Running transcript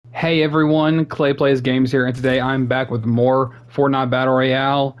Hey everyone, Clay Plays Games here, and today I'm back with more Fortnite Battle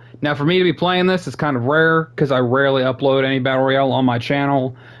Royale. Now, for me to be playing this is kind of rare because I rarely upload any Battle Royale on my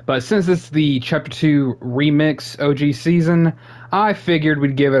channel. But since it's the Chapter 2 Remix OG season, I figured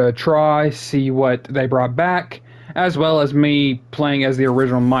we'd give it a try, see what they brought back, as well as me playing as the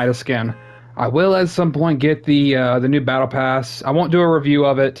original Midas skin. I will at some point get the new Battle Pass. I won't do a review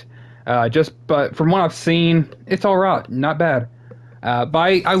of it, but from what I've seen, it's alright, not bad. But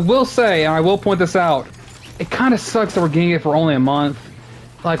I will say, and I will point this out, it kind of sucks that we're getting it for only a month.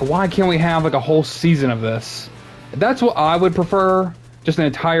 Like, why can't we have like a whole season of this? That's what I would prefer, just an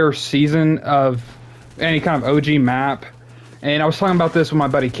entire season of any kind of OG map. And I was talking about this with my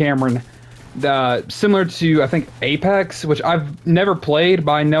buddy Cameron, similar to, I think, Apex, which I've never played,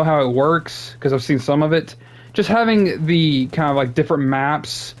 but I know how it works because I've seen some of it. Just having the kind of like different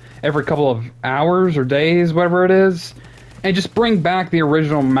maps every couple of hours or days, whatever it is, and just bring back the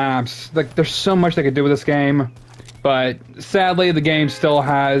original maps. Like, there's so much they could do with this game, but sadly the game still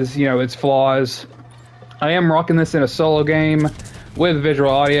has, you know, its flaws. I am rocking this in a solo game with visual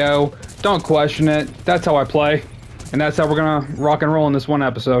audio. Don't question it. That's how I play, and that's how we're gonna rock and roll in this one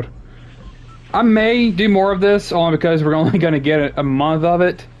episode. I may do more of this only because we're only gonna get a month of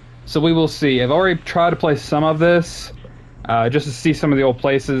it, so we will see. I've already tried to play some of this just to see some of the old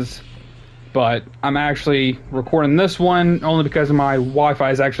places. But I'm actually recording this one only because my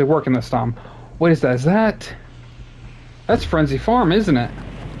Wi-Fi is actually working this time. What is that? That's Frenzy Farm, isn't it?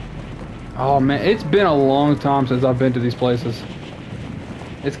 Oh man, it's been a long time since I've been to these places.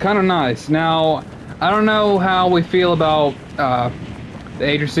 It's kind of nice. Now, I don't know how we feel about the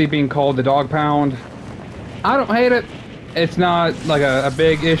agency being called the Dog Pound. I don't hate it. It's not like a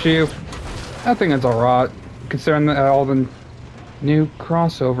big issue. I think it's alright, considering all the new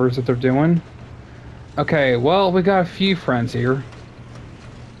crossovers that they're doing. Okay, well, we got a few friends here.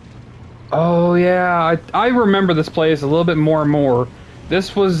 Oh yeah, I remember this place a little bit more and more.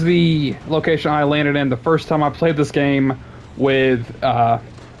 This was the location I landed in the first time I played this game with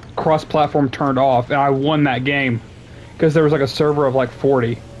cross-platform turned off, and I won that game because there was like a server of like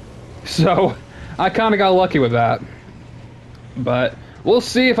 40. So I kind of got lucky with that. But we'll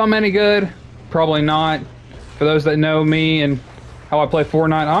see if I'm any good. Probably not. For those that know me and how I play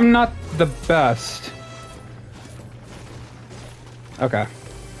Fortnite, I'm not the best. Okay.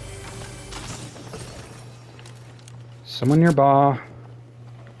 Someone nearby.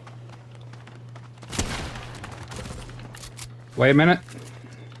 Wait a minute.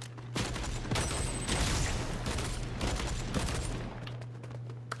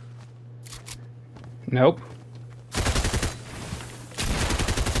 Nope.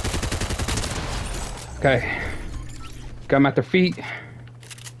 Okay. Got them at their feet.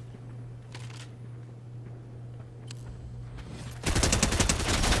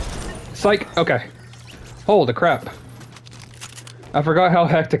 Psych. Okay. Holy crap. I forgot how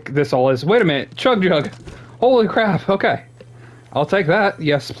hectic this all is. Wait a minute. Chug Jug. Holy crap. Okay. I'll take that.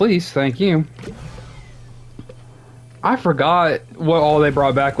 Yes, please. Thank you. I forgot what all they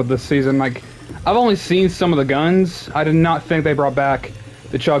brought back with this season. Like, I've only seen some of the guns. I did not think they brought back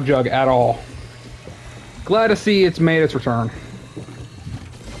the Chug Jug at all. Glad to see it's made its return.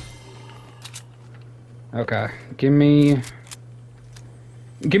 Okay, give me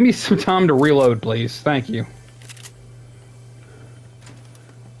some time to reload, please. Thank you.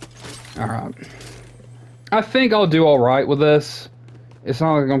 Alright. I think I'll do alright with this. It's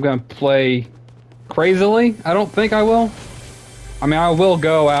not like I'm gonna play crazily. I don't think I will. I mean, I will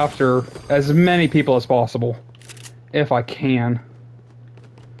go after as many people as possible. If I can.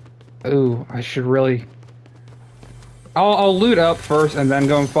 Ooh, I should really... I'll loot up first and then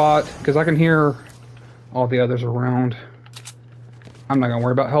go and fight, because I can hear all the others around. I'm not gonna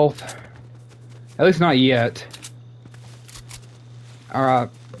worry about health. At least not yet. Alright.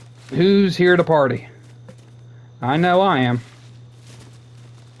 Who's here to party? I know I am.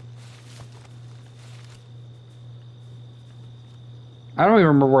 I don't even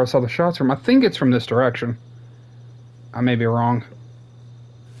remember where I saw the shots from. I think it's from this direction. I may be wrong.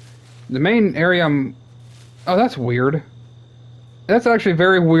 The main area I'm... Oh, that's weird. That's actually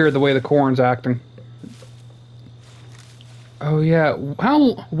very weird, the way the corn's acting. Oh, yeah.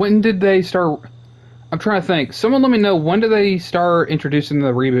 When did they start... I'm trying to think. Someone let me know, when did they start introducing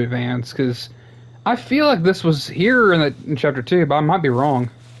the reboot vans? Because I feel like this was here in Chapter 2, but I might be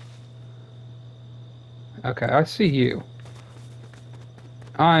wrong. Okay, I see you.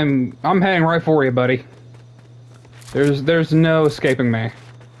 I'm heading right for you, buddy. There's no escaping me.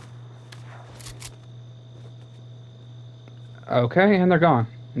 Okay, and they're gone.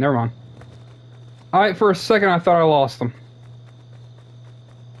 Never mind. Alright, for a second I thought I lost them.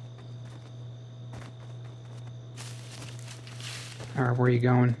 Alright, where are you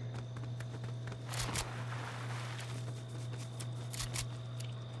going?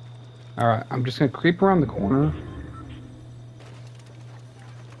 Alright, I'm just gonna creep around the corner.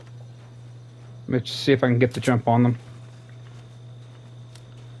 Let's see if I can get the jump on them.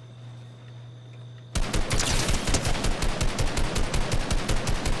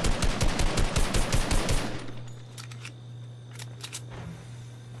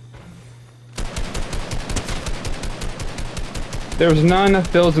 There's none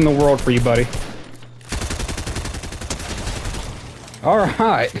builds in the world for you, buddy.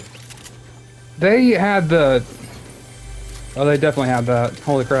 Alright. They had the... Oh, they definitely had that.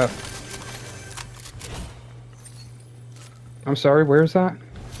 Holy crap. I'm sorry, where is that?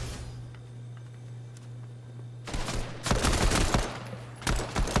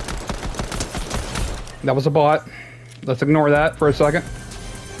 That was a bot. Let's ignore that for a second.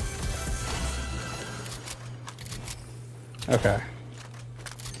 Okay.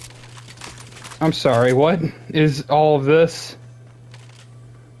 I'm sorry, what is all of this?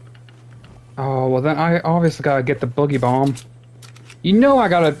 Oh, well then I obviously gotta get the boogie bomb. You know I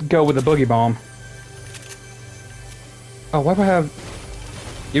gotta go with the boogie bomb. Oh, why do I have...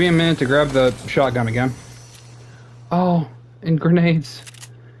 Give me a minute to grab the shotgun again. Oh, and grenades.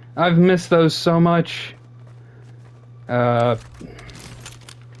 I've missed those so much. Yep,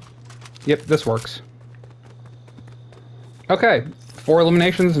 this works. Okay, 4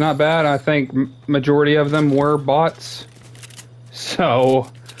 eliminations, not bad. I think majority of them were bots. So,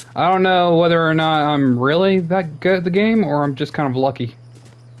 I don't know whether or not I'm really that good at the game, or I'm just kind of lucky.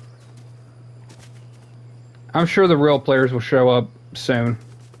 I'm sure the real players will show up soon.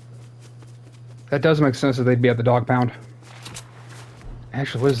 That does make sense that they'd be at the dog pound.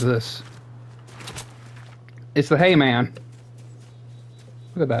 Actually, what is this? It's the hay man.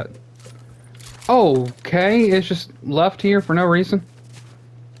 Look at that. Okay, it's just left here for no reason.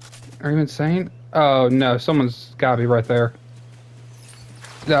 Are you insane? Oh no, someone's gotta be right there.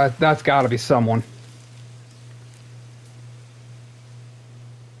 That's gotta be someone.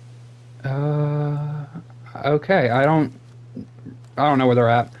 Okay, I don't know where they're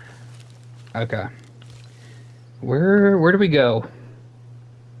at. Okay. Where do we go?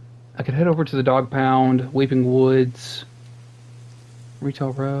 I could head over to the dog pound, Weeping Woods,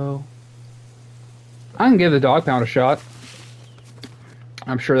 Retail Row. I can give the dog pound a shot.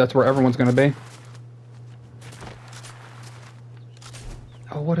 I'm sure that's where everyone's gonna be.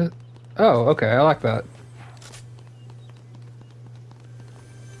 Oh, what is... Oh, okay, I like that.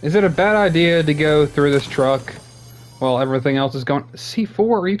 Is it a bad idea to go through this truck while everything else is going...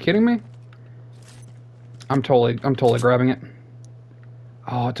 C4? Are you kidding me? I'm totally grabbing it.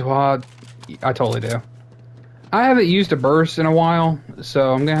 Oh, do I totally do. I haven't used a burst in a while,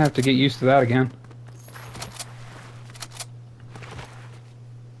 so I'm gonna have to get used to that again.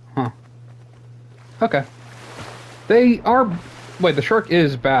 Huh. Okay. They are... Wait, the shark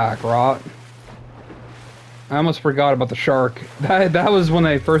is back, right? I almost forgot about the shark. That was when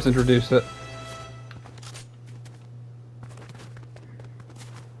they first introduced it.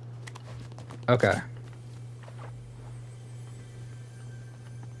 Okay.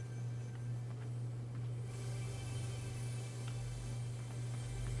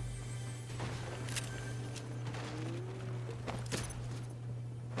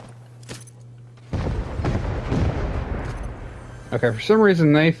 Okay, for some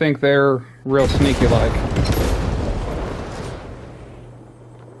reason they think they're real sneaky-like.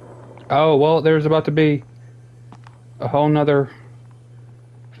 Oh, well, there's about to be a whole nother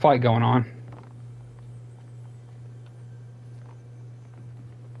fight going on.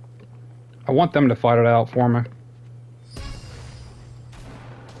 I want them to fight it out for me.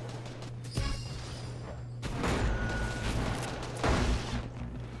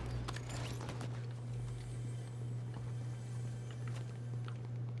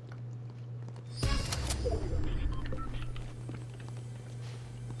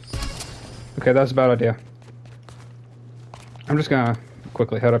 Okay, that's a bad idea. I'm just gonna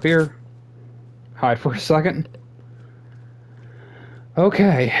quickly head up here. Hide for a second.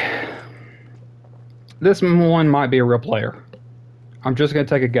 Okay. This one might be a real player. I'm just gonna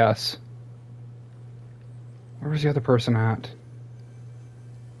take a guess. Where's the other person at?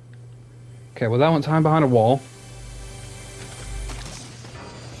 Okay, well that one's hiding behind a wall.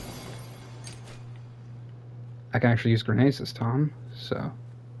 I can actually use grenades this time, so...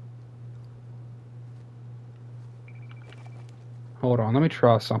 Hold on, let me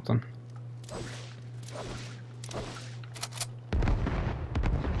try something.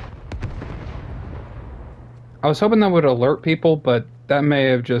 I was hoping that would alert people, but that may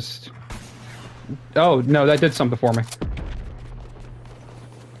have just... Oh, no, that did something for me.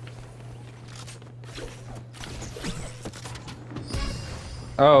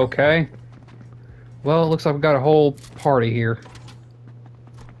 Oh, okay. Well, it looks like we've got a whole party here.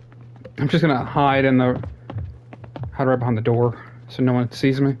 I'm just gonna hide right behind the door so no one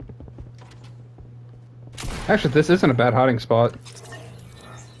sees me. Actually, this isn't a bad hiding spot.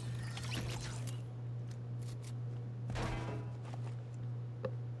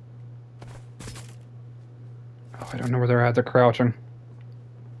 Oh, I don't know where they're at. They're crouching.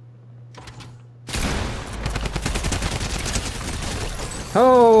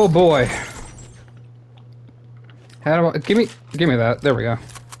 Oh boy. How do I give me that? There we go.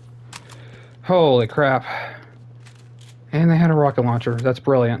 Holy crap. And they had a rocket launcher. That's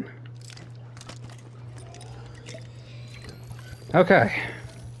brilliant. Okay.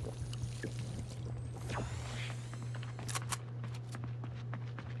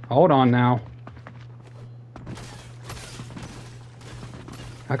 Hold on now.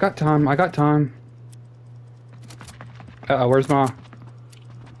 I got time. I got time. Uh-oh, where's my...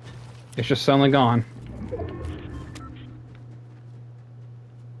 It's just suddenly gone.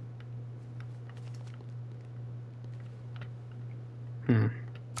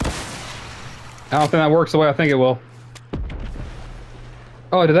 I don't think that works the way I think it will.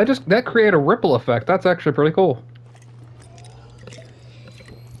 Oh, did that create a ripple effect? That's actually pretty cool.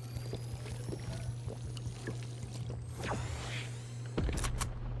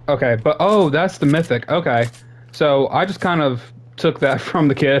 Okay, but oh, that's the mythic. Okay. So I just kind of took that from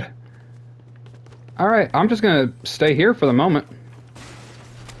the kid. Alright, I'm just gonna stay here for the moment.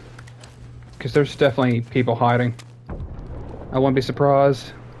 Because there's definitely people hiding. I wouldn't be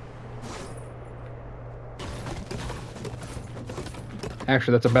surprised.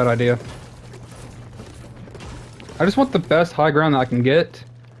 Actually, that's a bad idea. I just want the best high ground that I can get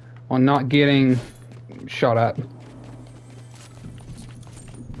on not getting shot at.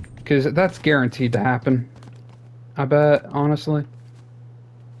 Because that's guaranteed to happen. I bet, honestly.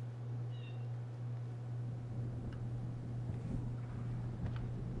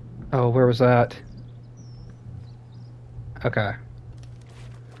 Oh, where was that? Okay.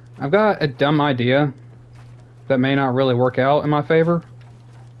 I've got a dumb idea that may not really work out in my favor.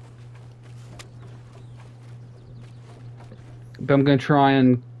 But I'm gonna try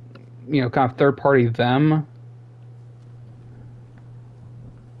and, you know, kind of third party them.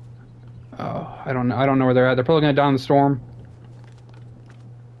 Oh, I don't know. I don't know where they're at. They're probably gonna die in the storm.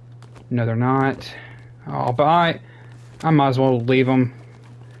 No, they're not. Oh, but I might as well leave them.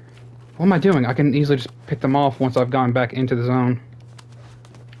 What am I doing? I can easily just pick them off once I've gone back into the zone.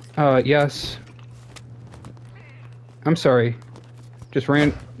 Yes. I'm sorry. Just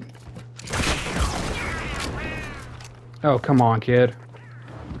ran... Oh, come on, kid.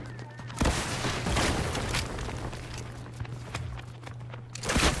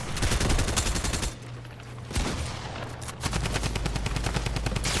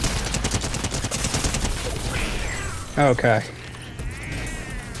 Okay.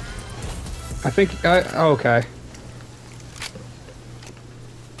 I think okay.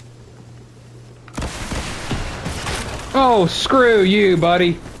 Oh, screw you,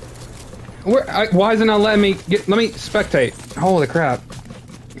 buddy. Why isn't it letting me get... Let me spectate. Holy crap.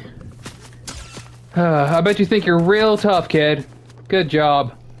 I bet you think you're real tough, kid. Good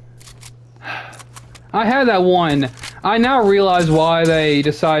job. I had that one. I now realize why they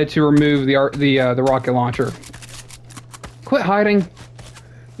decided to remove the rocket launcher. Quit hiding.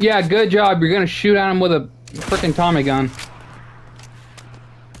 Yeah, good job. You're gonna shoot at him with a frickin' Tommy gun.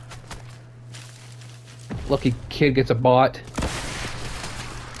 Lucky kid gets a bot.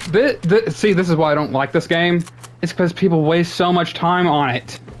 See, this is why I don't like this game. It's because people waste so much time on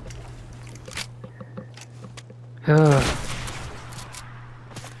it.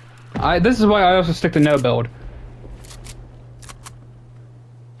 This is why I also stick to no build.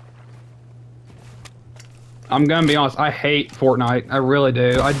 I'm gonna be honest, I hate Fortnite. I really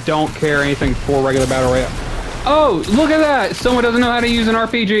do. I don't care anything for regular Battle Royale. Oh, look at that! Someone doesn't know how to use an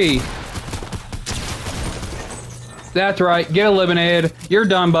RPG. That's right, get eliminated. You're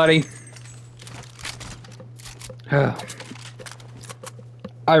done, buddy. I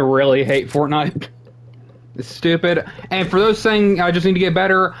really hate Fortnite. It's stupid. And for those saying I just need to get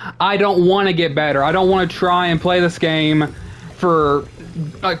better, I don't want to get better. I don't want to try and play this game for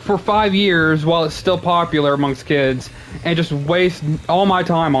 5 years while it's still popular amongst kids and just waste all my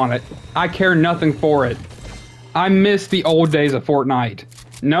time on it. I care nothing for it. I miss the old days of Fortnite.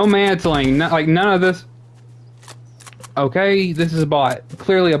 No mantling, none of this. Okay, this is a bot.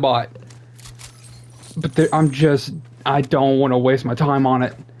 Clearly a bot. But I don't want to waste my time on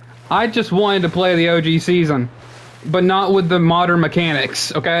it. I just wanted to play the OG season, but not with the modern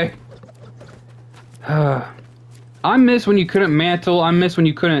mechanics, okay? I miss when you couldn't mantle. I miss when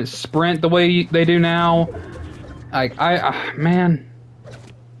you couldn't sprint the way they do now. Like, man.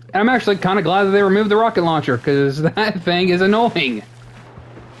 And I'm actually kind of glad that they removed the rocket launcher, because that thing is annoying.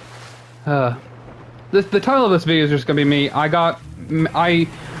 The title of this video is just gonna be me.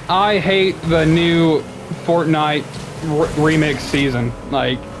 I hate the new Fortnite remix season.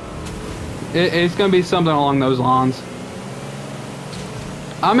 Like, it's gonna be something along those lines.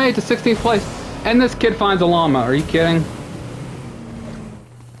 I made it to 16th place, and this kid finds a llama. Are you kidding?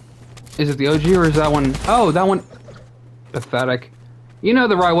 Is it the OG or is that one? Oh, that one. Pathetic. You know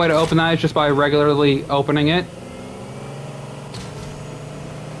the right way to open that is just by regularly opening it.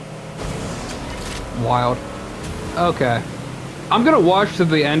 Wild. Okay. I'm gonna watch to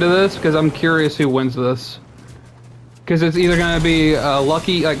the end of this because I'm curious who wins this. Because it's either gonna be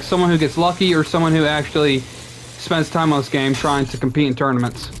lucky, like someone who gets lucky, or someone who actually spends time on this game trying to compete in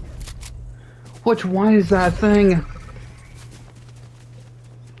tournaments. Why is that thing?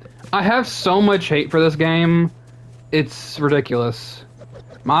 I have so much hate for this game. It's ridiculous.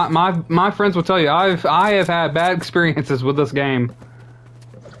 My friends will tell you I have had bad experiences with this game.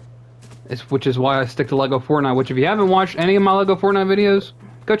 Which is why I stick to Lego Fortnite. Which, if you haven't watched any of my Lego Fortnite videos,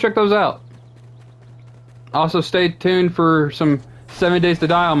 go check those out. Also, stay tuned for some 7 Days to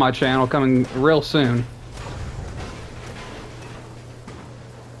Die on my channel coming real soon.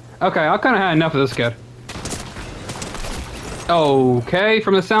 Okay, I kind of had enough of this kid. Okay,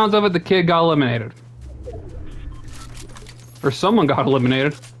 from the sounds of it, the kid got eliminated. Or someone got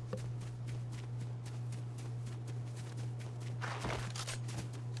eliminated.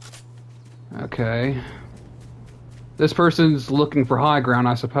 Okay. This person's looking for high ground,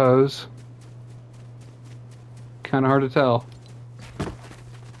 I suppose. Kinda hard to tell.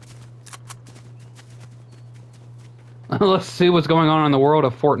 Let's see what's going on in the world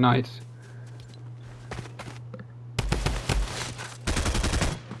of Fortnite.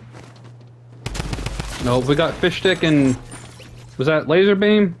 Nope, we got fish stick and... Was that laser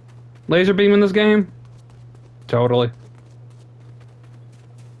beam? Laser beam in this game? Totally.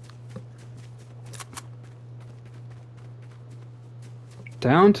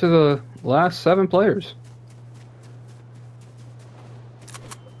 Down to the last 7 players.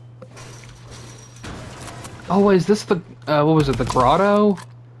 Oh, is this the... what was it, the grotto?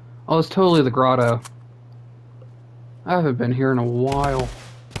 Oh, it's totally the grotto. I haven't been here in a while.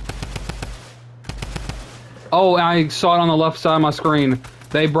 Oh, I saw it on the left side of my screen.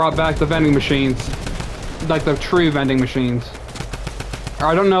 They brought back the vending machines. Like the true vending machines. Or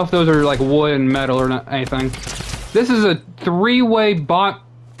I don't know if those are like wood and metal or not, anything. This is a 3-way bot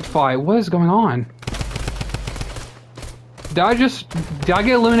fight. What is going on? Did I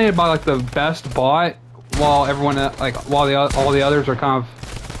get eliminated by like the best bot while everyone while all the others are kind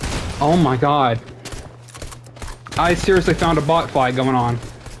of... Oh my god. I seriously found a bot fight going on.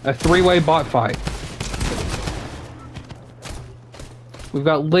 A 3-way bot fight. We've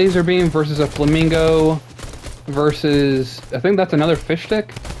got laser beam versus a flamingo versus... I think that's another fish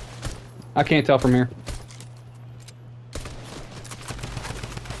stick? I can't tell from here.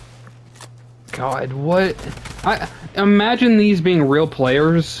 God, what? I imagine these being real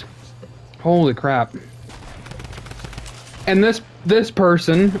players. Holy crap. And this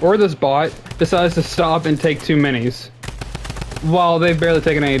person, or this bot, decides to stop and take 2 minis. While they've barely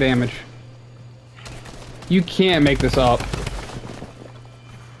taken any damage. You can't make this up.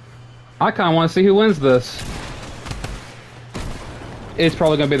 I kind of want to see who wins this. It's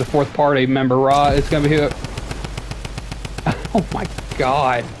probably going to be the 4th party member, Raw. It's going to be who... Oh my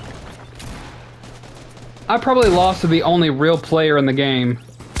god. I probably lost to the only real player in the game.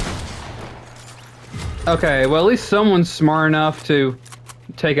 Okay, well at least someone's smart enough to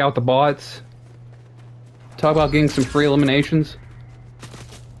take out the bots. Talk about getting some free eliminations.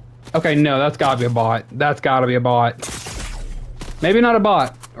 Okay, no, that's gotta be a bot. That's gotta be a bot. Maybe not a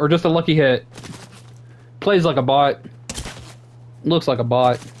bot. Or just a lucky hit. Plays like a bot. Looks like a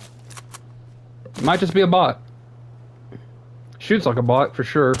bot. Might just be a bot. Shoots like a bot, for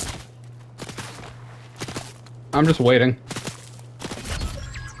sure. I'm just waiting.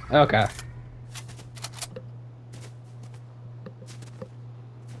 Okay.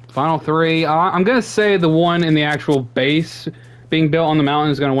 Final 3. I'm gonna say the one in the actual base being built on the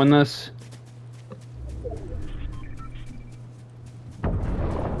mountain is gonna win this.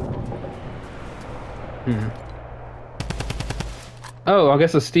 Oh, I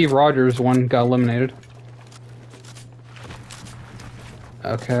guess the Steve Rogers one got eliminated.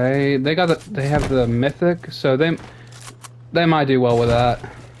 Okay, they have the mythic, so they might do well with that.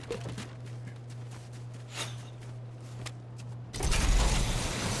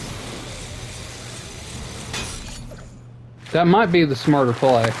 That might be the smarter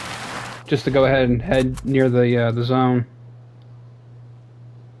play, just to go ahead and head near the zone.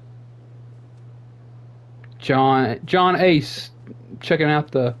 John Ace, checking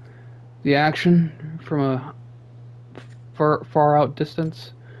out the action from a far out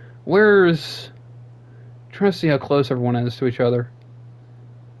distance. Trying to see how close everyone is to each other.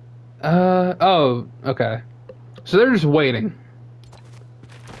 Oh, okay. So they're just waiting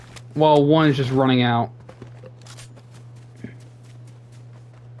while one is just running out.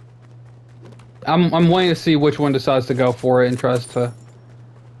 I'm waiting to see which one decides to go for it and tries to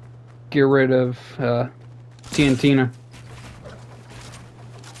get rid of TNTina.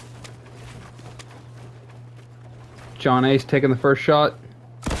 John Ace taking the first shot.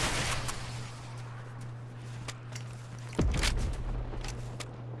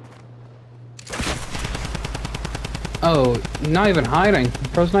 Oh, not even hiding.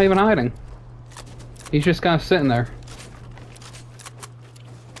 Pro's not even hiding. He's just kind of sitting there.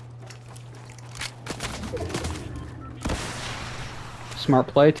 Smart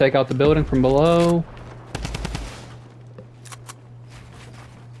play, take out the building from below.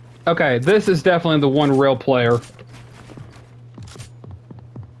 Okay, this is definitely the one real player.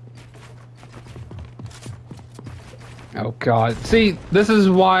 Oh god. See, this is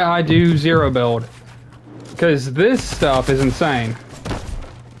why I do zero build. Because this stuff is insane.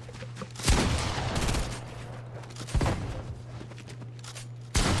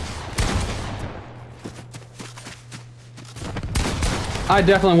 I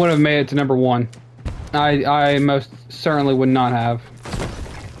definitely would have made it to number 1. I most certainly would not have.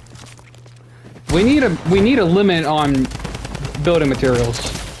 We need a limit on building materials.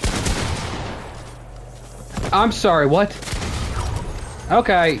 I'm sorry, what?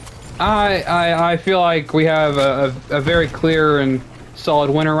 Okay, I feel like we have a very clear and solid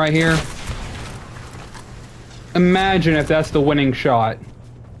winner right here. Imagine if that's the winning shot.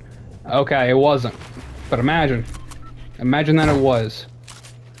 Okay, it wasn't, but imagine that it was.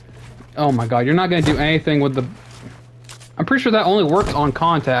 Oh my god, you're not gonna do anything with the... I'm pretty sure that only works on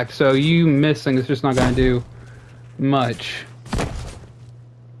contact, so you missing is just not gonna do much.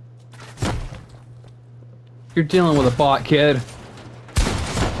 You're dealing with a bot, kid.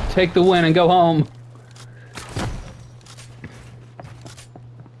 Take the win and go home.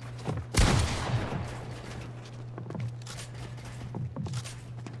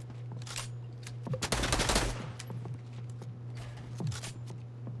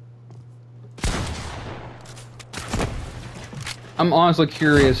 I'm honestly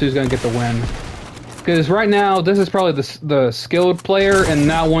curious who's gonna get the win. Because right now, this is probably the skilled player, and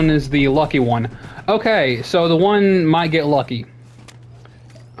that one is the lucky one. Okay, so the one might get lucky.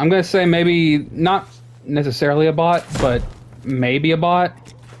 I'm gonna say maybe not necessarily a bot, but maybe a bot.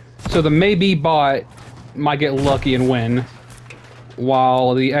 So the maybe bot might get lucky and win,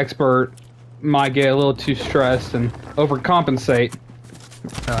 while the expert might get a little too stressed and overcompensate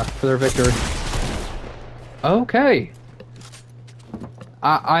for their victory. Okay.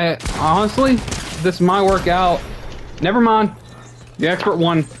 I honestly, this might work out. Never mind. The expert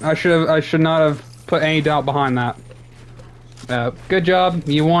won. I should not have put any doubt behind that. Good job.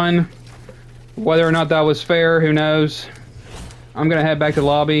 You won. Whether or not that was fair, who knows. I'm gonna head back to the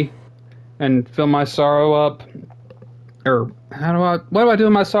lobby and fill my sorrow up. Or what do I do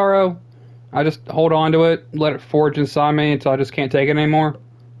with my sorrow? I just hold on to it, let it forge inside me until I just can't take it anymore.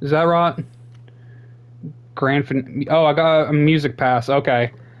 Is that right? Oh, I got a music pass.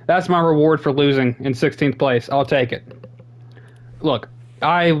 Okay. That's my reward for losing in 16th place. I'll take it. Look,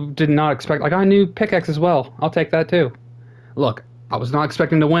 I did not expect... I got a new pickaxe as well. I'll take that too. Look, I was not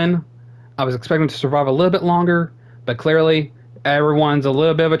expecting to win. I was expecting to survive a little bit longer, but clearly, everyone's a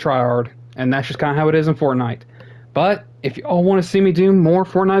little bit of a tryhard, and that's just kind of how it is in Fortnite. But, if you all want to see me do more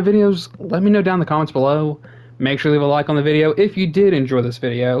Fortnite videos, let me know down in the comments below. Make sure to leave a like on the video if you did enjoy this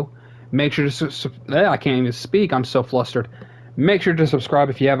video. Make sure to... I can't even speak, I'm so flustered. Make sure to subscribe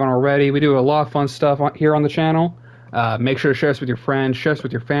if you haven't already. We do a lot of fun stuff here on the channel. Make sure to share us with your friends, share us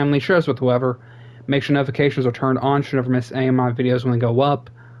with your family, share us with whoever. Make sure notifications are turned on so you never miss any of my videos when they go up.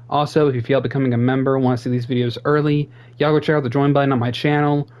 Also, if you feel like becoming a member and want to see these videos early, y'all go check out the join button on my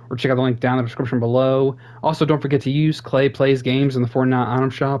channel, or check out the link down in the description below. Also, don't forget to use Clay Plays Games in the Fortnite item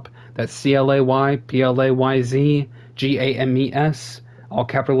shop. That's ClayPlayzGames, all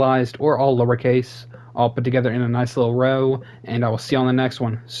capitalized or all lowercase, all put together in a nice little row, and I will see you on the next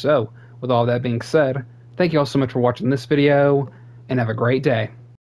one. So, with all that being said, thank you all so much for watching this video, and have a great day.